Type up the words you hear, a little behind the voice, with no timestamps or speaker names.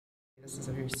This is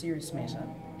a very serious matter,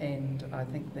 and I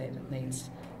think that it needs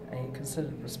a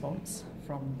considered response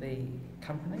from the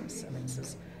companies. I mean,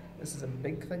 this is a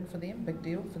big thing for them, big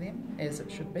deal for them, as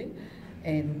it should be.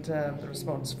 And the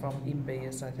response from MB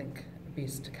is, I think,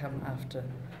 best to come after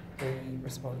the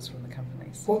response from the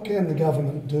companies. What can the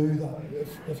government do, though,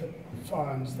 if it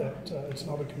finds that it's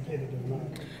not a competitive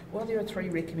market? Well, there are 3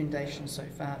 recommendations so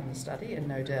far in the study, and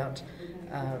no doubt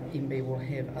MB will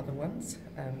have other ones.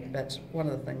 But one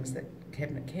of the things that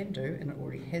Cabinet can do, and it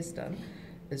already has done,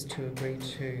 is to agree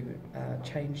to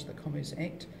change the Commerce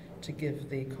Act to give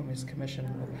the Commerce Commission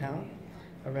more power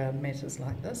around matters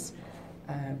like this.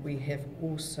 We have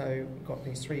also got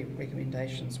these 3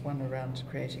 recommendations, one around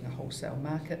creating a wholesale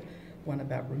market, one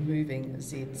about removing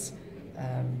Z's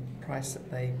price that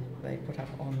they put up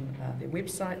on their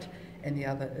website, and the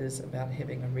other is about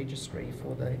having a registry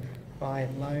for the buy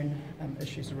and loan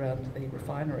issues around the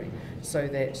refinery, so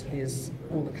that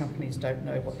all the companies don't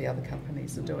know what the other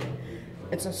companies are doing.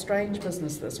 It's a strange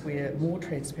business, this, where more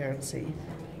transparency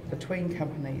between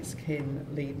companies can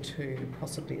lead to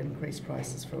possibly increased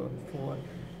prices for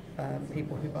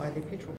people who buy their petrol.